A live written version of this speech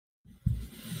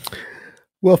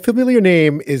Well, familiar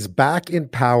name is back in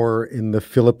power in the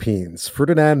Philippines.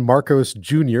 Ferdinand Marcos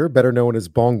Jr., better known as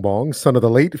Bongbong, son of the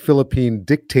late Philippine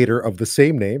dictator of the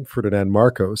same name, Ferdinand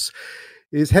Marcos,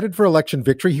 is headed for election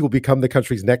victory. He will become the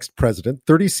country's next president,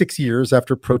 36 years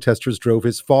after protesters drove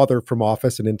his father from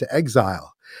office and into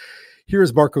exile. Here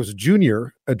is Marcos Jr.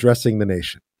 addressing the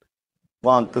nation. I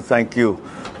want to thank you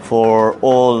for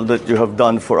all that you have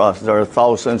done for us. There are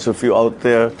thousands of you out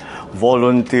there,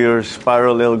 volunteers,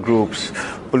 parallel groups,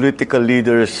 political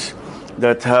leaders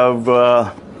that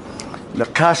have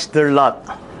cast their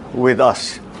lot with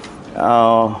us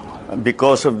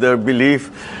because of their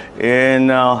belief in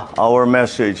our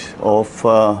message of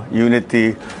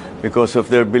unity, because of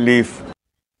their belief.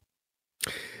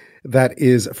 That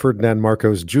is Ferdinand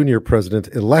Marcos Jr.,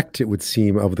 president-elect, it would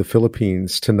seem, of the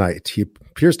Philippines tonight. He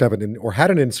appears to have had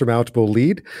an insurmountable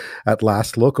lead at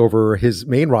last look over his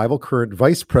main rival, current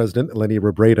vice president, Leni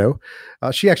Robredo.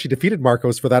 She actually defeated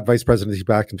Marcos for that vice presidency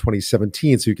back in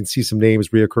 2017, so you can see some names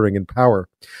reoccurring in power.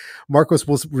 Marcos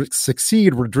will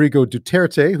succeed Rodrigo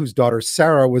Duterte, whose daughter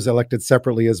Sarah was elected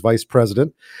separately as vice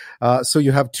president. So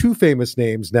you have two famous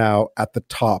names now at the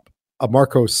top, a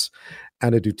Marcos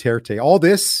and a Duterte. All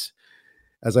this,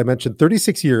 as I mentioned,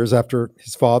 36 years after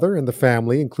his father and the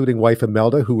family, including wife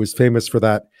Imelda, who was famous for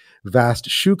that vast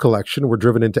shoe collection, were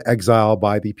driven into exile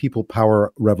by the People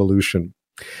Power Revolution.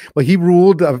 Well, he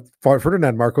ruled,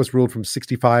 Ferdinand Marcos ruled from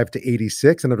 65 to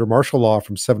 86, and under martial law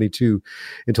from 72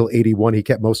 until 81. He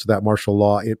kept most of that martial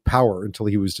law in power until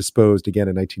he was disposed again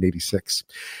in 1986.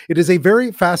 It is a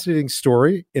very fascinating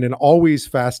story in an always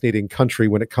fascinating country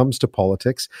when it comes to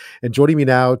politics. And joining me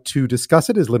now to discuss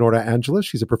it is Leonora Angeles.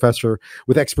 She's a professor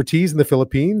with expertise in the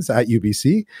Philippines at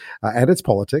UBC and its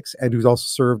politics, and who's also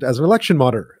served as an election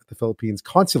monitor at the Philippines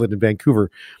consulate in Vancouver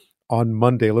on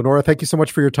Monday. Leonora, thank you so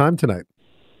much for your time tonight.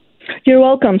 You're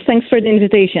welcome. Thanks for the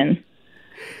invitation.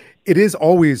 It is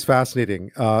always fascinating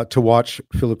to watch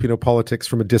Filipino politics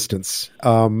from a distance.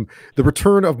 The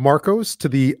return of Marcos to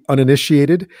the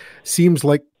uninitiated seems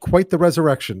like quite the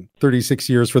resurrection, 36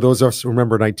 years for those of us who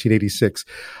remember 1986.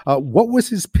 What was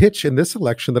his pitch in this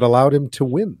election that allowed him to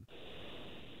win?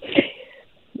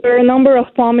 There are a number of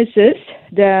promises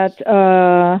that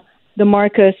the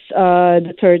Marcos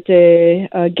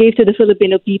Duterte gave to the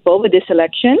Filipino people with this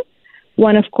election.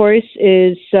 One, of course,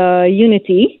 is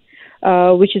unity,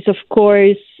 which is, of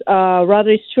course,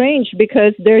 rather strange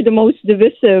because they're the most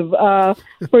divisive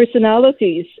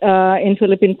personalities in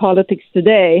Philippine politics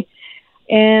today.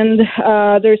 And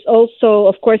there's also,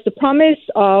 of course, the promise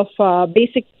of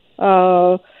basic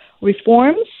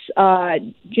reforms,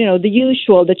 the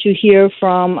usual that you hear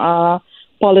from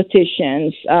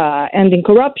politicians, ending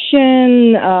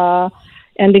corruption,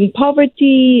 ending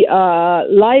poverty,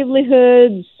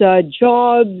 livelihoods,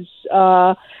 jobs,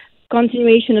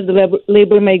 continuation of the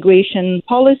labor migration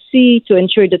policy to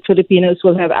ensure that Filipinos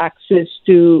will have access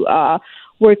to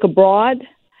work abroad.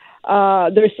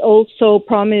 There's also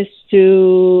promise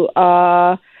to,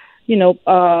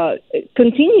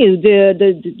 continue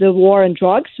the war on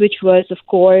drugs, which was, of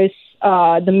course,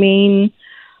 the main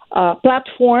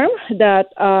platform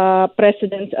that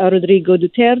President Rodrigo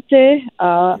Duterte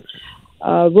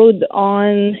rode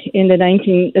on in the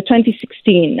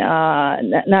 2016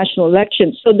 national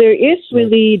election. So there is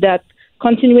really that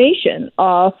continuation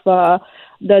of the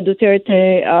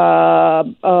Duterte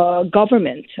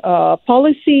government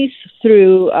policies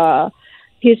through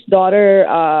his daughter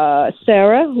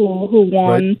Sarah, who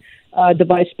won the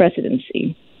vice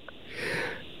presidency.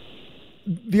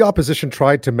 The opposition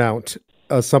tried to mount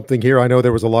something here. I know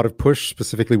there was a lot of push,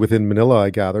 specifically within Manila,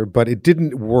 I gather, but it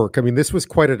didn't work. I mean, this was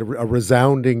quite a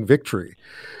resounding victory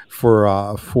for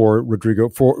Rodrigo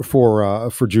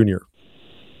for Junior.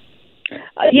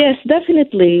 Yes,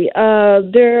 definitely.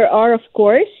 There are, of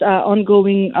course,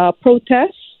 ongoing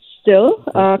protests still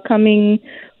coming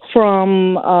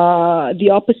from the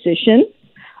opposition,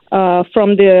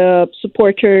 from the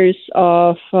supporters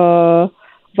of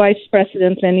Vice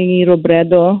President Leni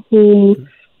Robredo, who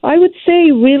I would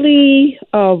say really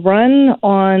run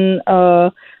on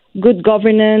good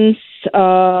governance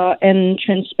and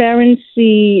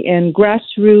transparency and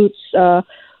grassroots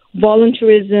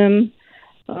volunteerism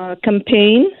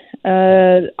campaign.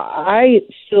 I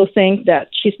still think that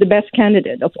she's the best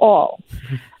candidate of all.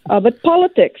 But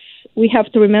politics, we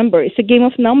have to remember, it's a game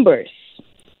of numbers.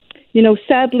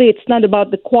 Sadly, it's not about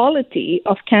the quality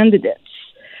of candidates,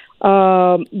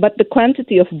 but the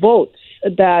quantity of votes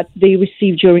that they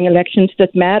receive during elections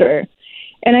that matter.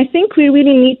 And I think we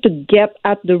really need to get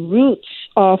at the roots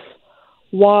of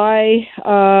why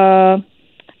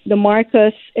the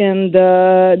Marcos and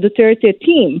the Duterte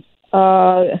team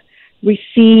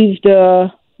receive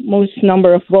the most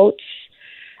number of votes.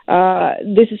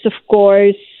 This is, of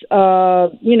course,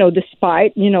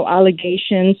 despite,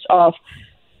 allegations of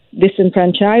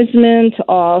disenfranchisement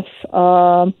of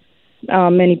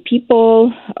many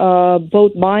people,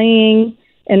 vote buying,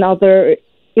 and other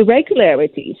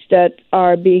irregularities that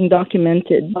are being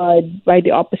documented by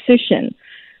the opposition.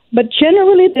 But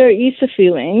generally, there is a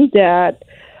feeling that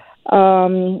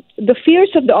the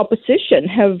fears of the opposition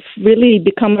have really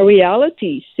become a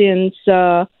reality since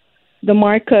the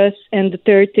Marcos and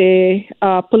Duterte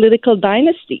political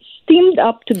dynasties teamed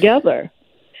up together,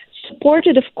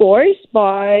 supported, of course,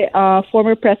 by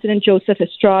former President Joseph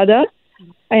Estrada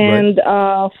and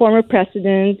former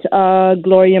President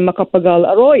Gloria Macapagal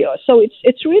Arroyo. So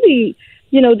it's really,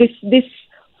 this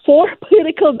four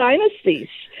political dynasties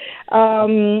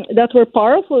that were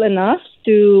powerful enough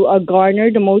to garner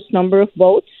the most number of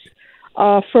votes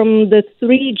from the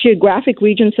three geographic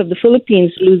regions of the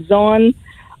Philippines: Luzon,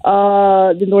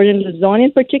 the northern Luzon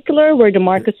in particular, where the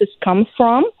Marcoses come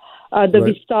from, the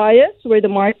Visayas, where the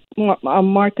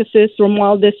Marcoses,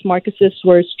 Romualdez Marcoses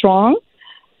were strong,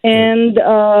 and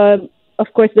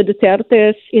of course the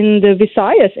Dutertes in the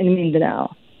Visayas in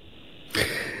Mindanao.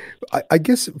 I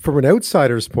guess from an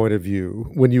outsider's point of view,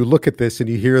 when you look at this and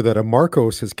you hear that a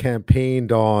Marcos has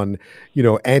campaigned on,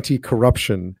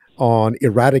 anti-corruption, on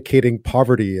eradicating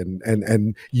poverty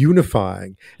and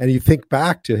unifying, and you think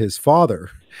back to his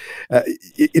father,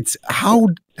 it's how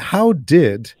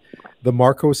did the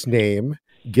Marcos name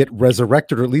get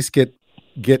resurrected, or at least get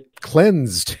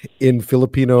cleansed in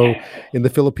the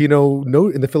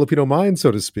Filipino mind,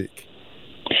 so to speak?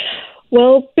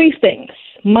 Well, three things: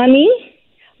 money,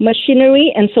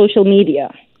 machinery, and social media.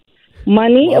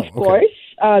 Money, of course,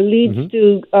 leads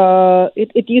to,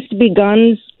 it used to be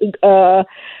guns,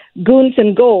 goons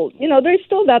and gold. There's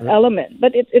still that element,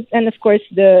 but and of course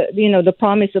the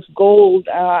promise of gold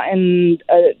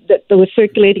that was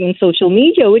circulating in social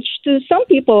media, which to some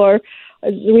people are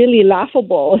really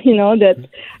laughable, that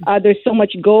there's so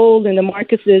much gold in the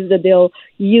Marcoses that they'll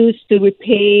use to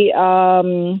repay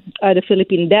the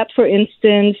Philippine debt, for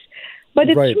instance. But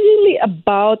it's really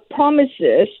about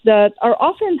promises that are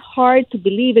often hard to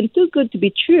believe and too good to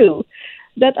be true,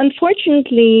 that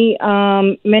unfortunately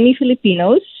many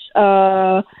Filipinos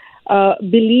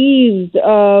believed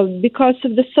because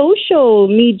of the social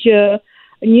media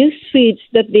news feeds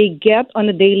that they get on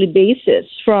a daily basis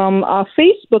from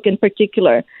Facebook in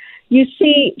particular. You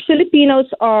see, Filipinos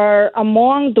are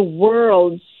among the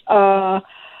world's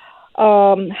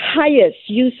highest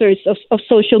users of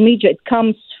social media. It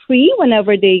comes free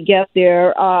whenever they get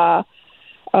their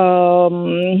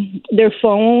phones, their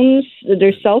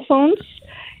cell phones,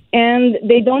 and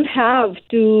they don't have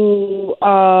to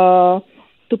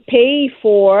pay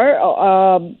for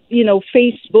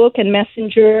Facebook and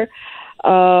Messenger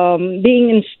being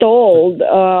installed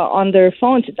on their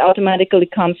phones. It automatically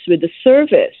comes with the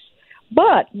service,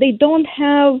 but they don't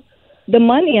have the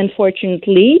money,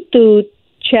 unfortunately, to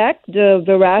check the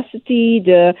veracity,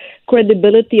 the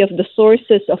credibility of the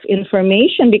sources of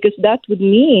information, because that would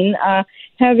mean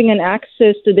having an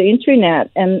access to the internet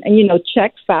and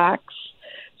check facts.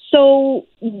 So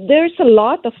there's a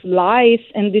lot of lies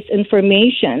and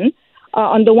disinformation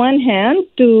on the one hand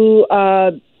to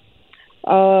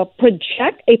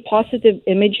project a positive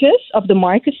images of the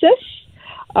Marcoses,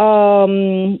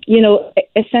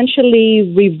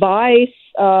 essentially revise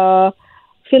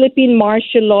Philippine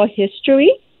martial law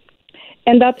history,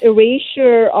 and that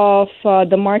erasure of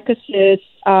the Marcoses'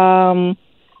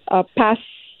 past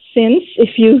sins,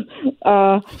 if you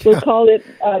will call it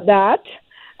that.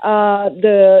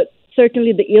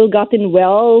 Certainly the ill-gotten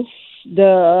wealth,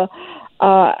 the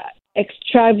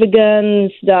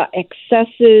extravagance, the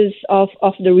excesses of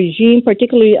the regime,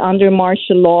 particularly under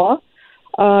martial law,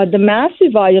 the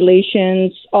massive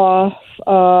violations of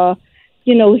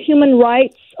human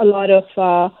rights. A lot of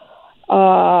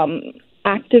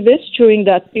activists during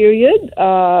that period,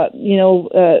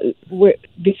 were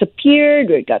disappeared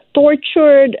or got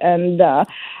tortured and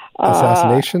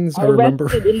assassinations. I remember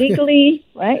arrested illegally,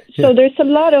 right? Yeah. So there's a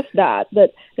lot of that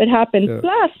happened. Yeah.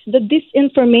 Plus the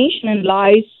disinformation and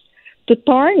lies to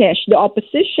tarnish the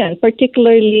opposition,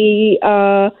 particularly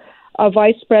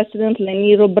Vice President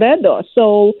Leni Robredo.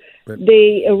 So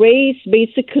they erased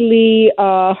basically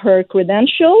her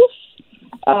credentials,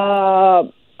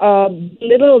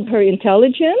 belittled her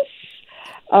intelligence,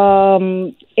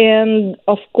 and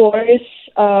of course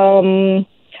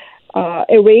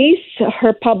erase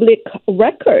her public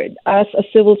record as a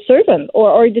civil servant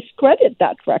or discredit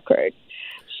that record.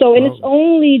 So, and it's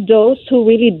only those who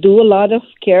really do a lot of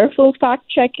careful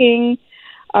fact-checking,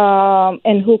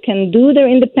 and who can do their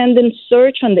independent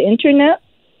search on the internet.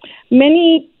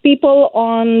 Many people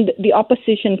on the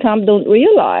opposition camp don't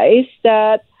realize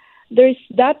that there's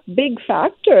that big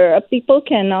factor. People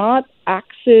cannot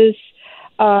access,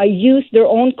 use their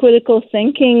own critical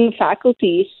thinking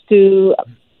faculties to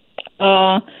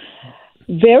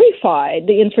verify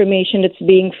the information that's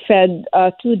being fed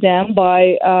to them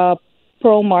by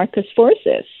pro-Marcos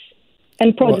forces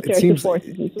and pro-Duterte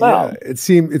forces as well. Yeah, it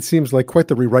seems like quite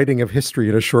the rewriting of history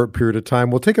in a short period of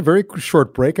time. We'll take a very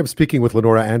short break. I'm speaking with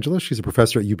Leonora Angeles. She's a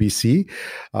professor at UBC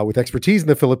with expertise in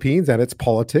the Philippines and its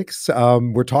politics.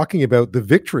 We're talking about the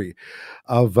victory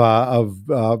of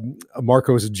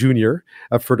Marcos Jr.,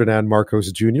 Ferdinand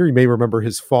Marcos Jr. You may remember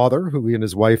his father, who and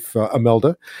his wife,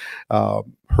 Imelda,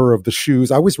 her of the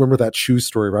shoes. I always remember that shoe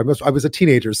story. I was a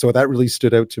teenager, so that really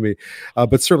stood out to me.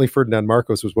 But certainly Ferdinand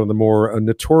Marcos was one of the more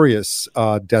notorious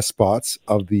despots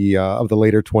of the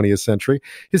later 20th century.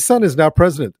 His son is now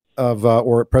president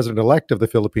or president-elect of the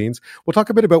Philippines. We'll talk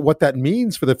a bit about what that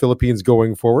means for the Philippines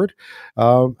going forward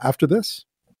after this.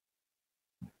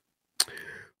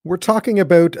 We're talking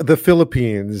about the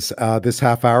Philippines this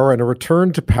half hour and a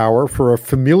return to power for a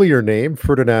familiar name,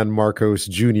 Ferdinand Marcos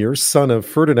Jr., son of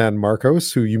Ferdinand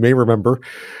Marcos, who you may remember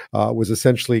was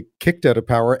essentially kicked out of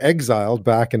power, exiled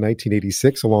back in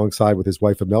 1986 alongside with his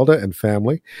wife Imelda and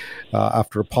family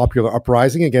after a popular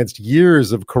uprising against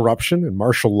years of corruption and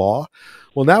martial law.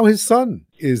 Well, now his son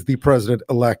is the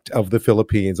president-elect of the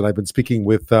Philippines. And I've been speaking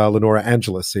with Leonora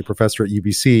Angeles, a professor at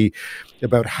UBC,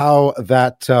 about how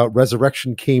that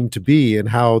resurrection came to be and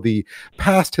how the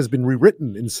past has been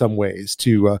rewritten in some ways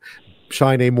to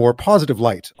shine a more positive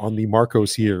light on the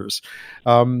Marcos years.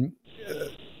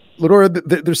 Leonora,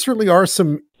 there certainly are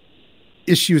some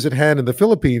issues at hand in the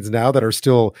Philippines now that are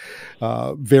still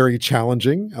very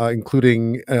challenging,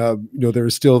 including,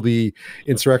 there's still the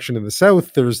insurrection in the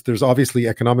south. There's obviously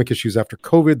economic issues after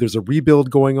COVID. There's a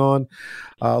rebuild going on.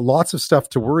 Lots of stuff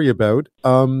to worry about.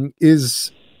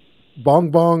 Is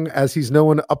Bongbong, as he's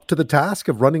known, up to the task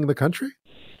of running the country?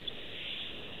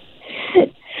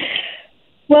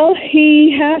 Well,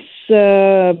 he has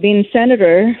been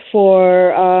senator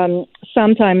for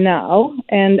some time now,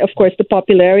 and of course the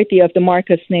popularity of the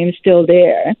Marcos name is still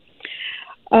there.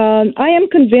 I am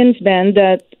convinced, Ben,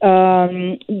 that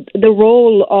the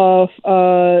role of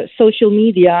social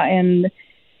media and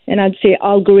I'd say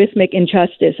algorithmic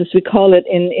injustice, as we call it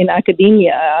in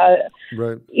academia,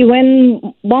 right. When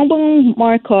Bongbong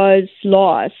Marcos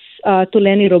lost to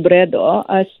Leni Robredo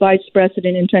as vice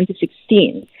president in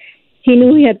 2016, he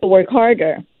knew he had to work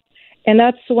harder. And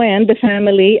that's when the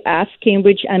family asked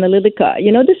Cambridge Analytica,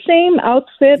 the same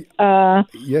outfit,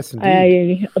 yes,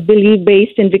 indeed. I believe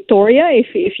based in Victoria,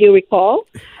 if you recall,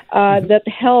 that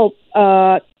helped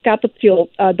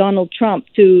catapult Donald Trump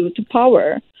to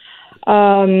power.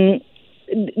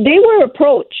 They were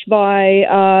approached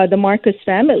by the Marcos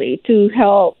family to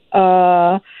help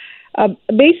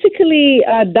basically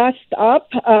dust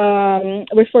up,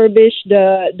 refurbish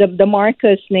the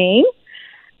Marcos name,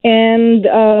 and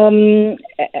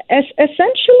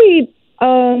essentially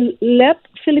let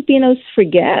Filipinos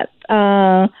forget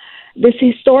this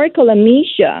historical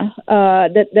amnesia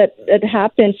that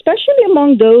happened, especially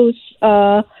among those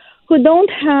who don't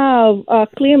have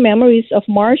clear memories of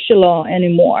martial law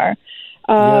anymore.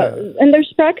 And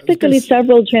there's practically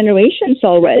several generations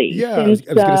already. Yeah, since,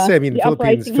 I was going to say,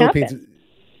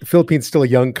 the Philippines still a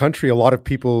young country. A lot of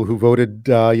people who voted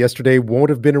yesterday won't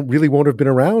have been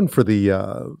around for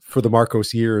the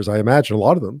Marcos years. I imagine a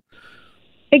lot of them.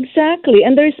 Exactly,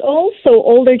 and there's also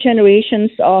older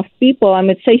generations of people, I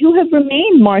would say, who have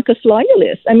remained Marcos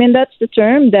loyalists. I mean, that's the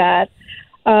term that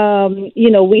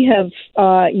we have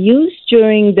used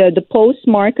during the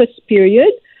post-Marcos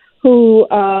period, who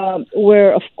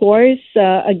were, of course,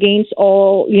 against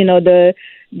all the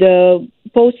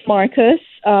post-Marcos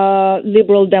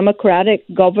liberal democratic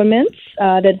governments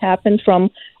that happened from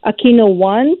Aquino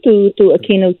I to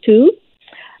Aquino II.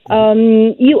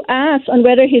 You asked on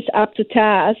whether he's up to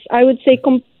task. I would say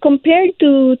compared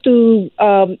to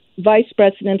Vice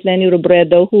President Leni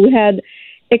Robredo, who had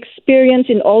experience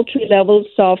in all three levels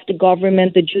of the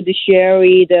government, the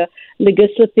judiciary, the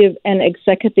legislative and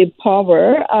executive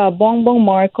power, Bongbong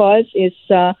Marcos is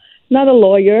not a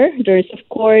lawyer. There's, of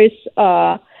course,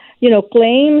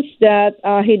 claims that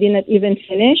he didn't even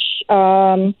finish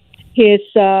his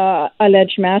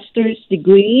alleged master's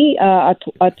degree at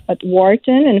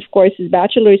Wharton, and of course his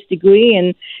bachelor's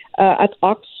degree at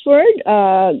Oxford.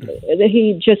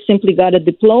 He just simply got a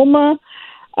diploma.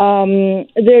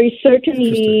 There is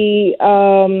certainly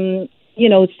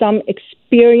some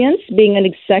experience being an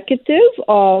executive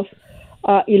of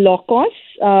Ilocos.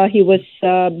 He was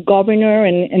governor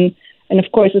and of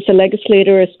course, as a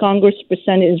legislator, as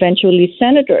congressperson, eventually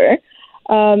senator.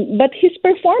 But his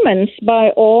performance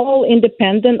by all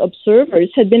independent observers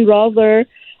had been rather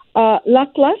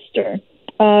lackluster.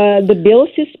 The bills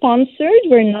he sponsored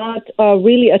were not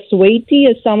really as weighty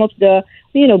as some of the,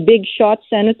 big shot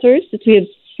senators that we have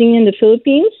seen in the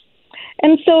Philippines.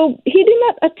 And so he did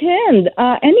not attend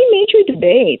any major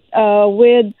debate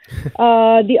with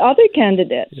the other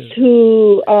candidates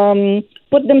who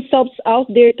put themselves out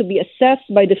there to be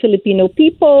assessed by the Filipino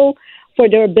people for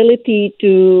their ability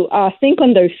to think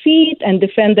on their feet and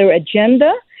defend their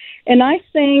agenda. And I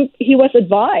think he was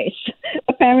advised,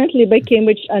 apparently by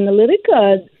Cambridge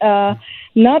Analytica,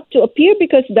 not to appear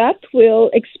because that will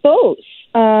expose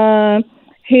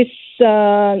his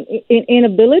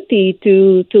inability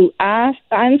to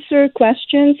answer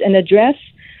questions and address,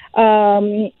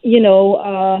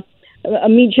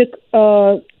 immediate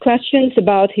questions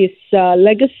about his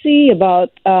legacy,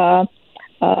 about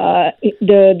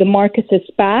the Marcos's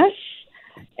past.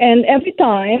 And every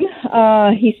time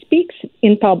he speaks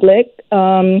in public,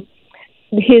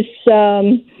 his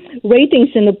ratings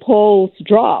in the polls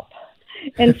drop.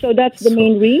 And so that's the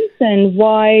main reason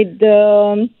why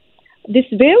this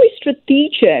very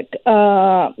strategic,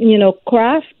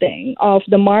 crafting of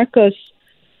the Marcos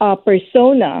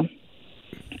persona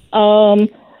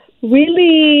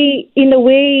really, in a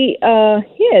way,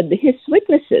 hid his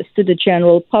weaknesses to the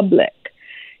general public.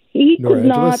 He could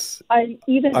not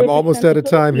even. I'm almost out of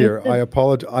time here. I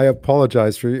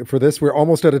apologize for this. We're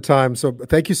almost out of time. So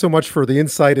thank you so much for the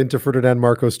insight into Ferdinand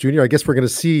Marcos Jr. I guess we're going to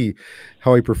see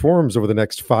how he performs over the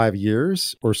next 5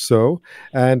 years or so.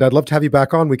 And I'd love to have you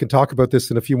back on. We can talk about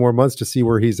this in a few more months to see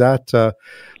where he's at.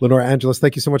 Leonora Angeles,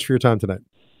 thank you so much for your time tonight.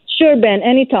 Sure, Ben.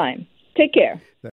 Anytime. Take care.